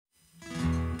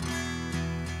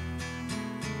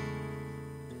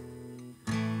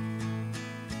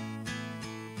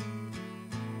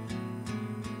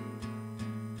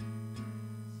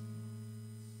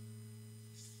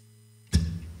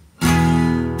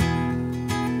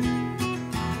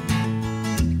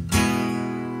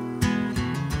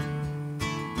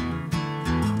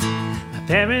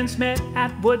parents met at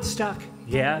Woodstock,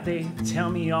 yeah, they tell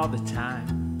me all the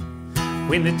time.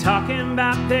 When they're talking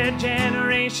about their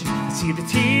generation, I see the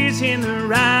tears in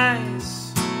their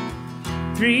eyes.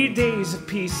 3 days of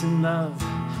peace and love,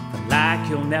 but like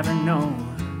you'll never know.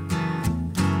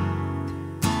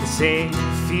 They say,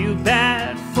 feel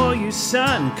bad for you,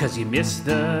 son, 'cause you missed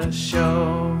the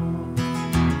show.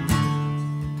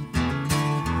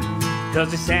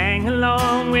 'Cause they sang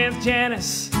along with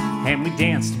Janice, and we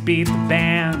danced to beat the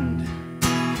band.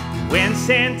 When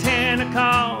Santana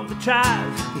called the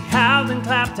tribes, we howled and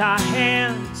clapped our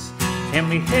hands. And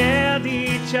we held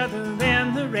each other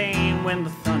in the rain when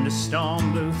the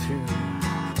thunderstorm blew through.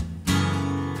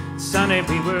 Sunday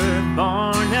we were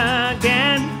born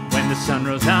again when the sun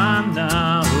rose on the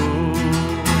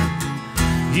hood.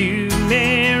 You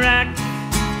may rock,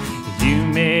 you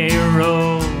may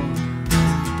roll.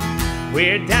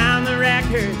 We're down the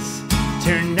records,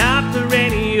 turn up the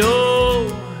radio,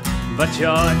 but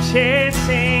you're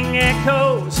chasing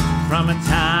echoes from a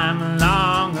time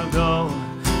long ago.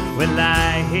 Well,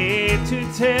 I hate to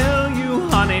tell you,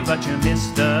 honey, but you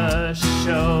missed the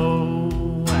show.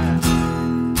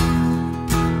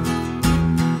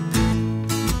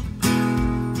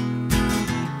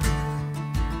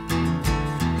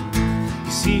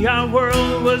 You see, our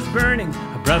world was burning,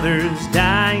 our brothers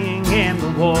dying in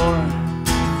the war.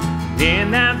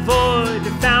 In that void, we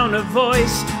found a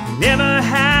voice we never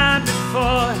had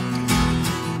before.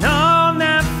 And on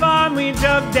that farm, we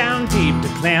dug down deep to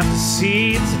plant the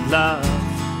seeds of love.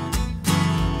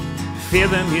 Feel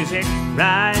the music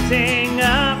rising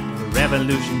up, a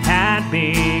revolution had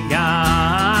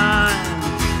begun.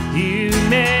 You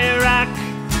may rock,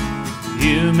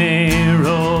 you may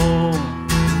roll.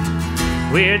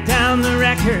 We're down the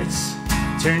records,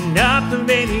 turned up the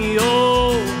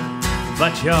radio,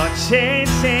 but you're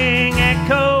chasing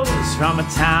echoes from a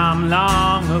time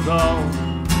long ago.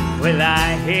 Well,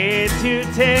 I hate to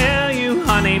tell you,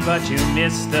 honey, but you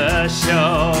missed the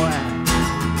show.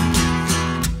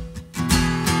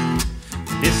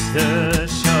 Missed the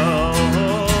show.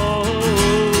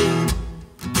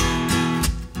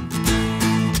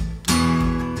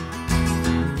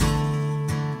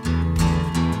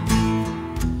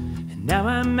 And now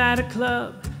I'm at a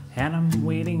club and I'm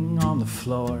waiting on the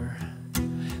floor.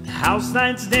 The house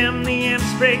lights dim, the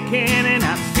amps break in, and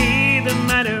I feel the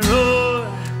mighty roar.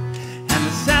 And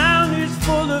the sound is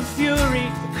full of fury,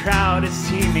 the crowd is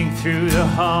teeming through the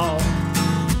hall.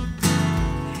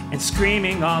 And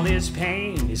screaming all his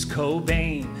pain is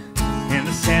Cobain in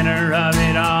the center of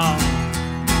it all.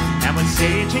 And we're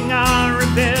staging our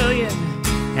rebellion,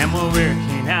 and we're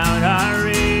working out our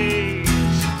rage.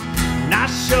 Not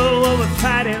sure what we're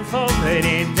fighting for, but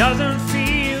it doesn't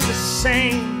feel the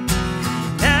same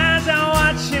as I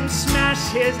watch him smash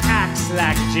his axe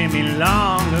like Jimmy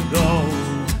long ago.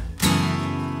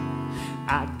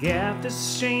 I get the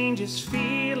strangest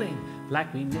feeling,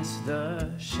 like we missed the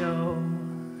show.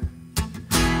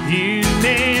 You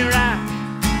may rock,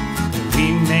 we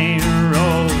may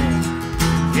roll.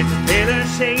 It's a paler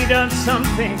shade of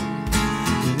something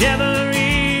you never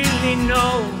really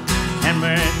know. And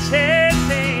we're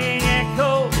chasing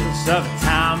echoes of a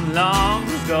time long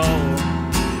ago.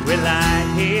 Well, I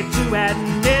hate to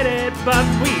admit it, but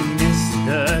we missed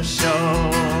the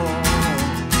show.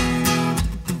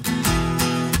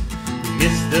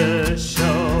 Missed the show.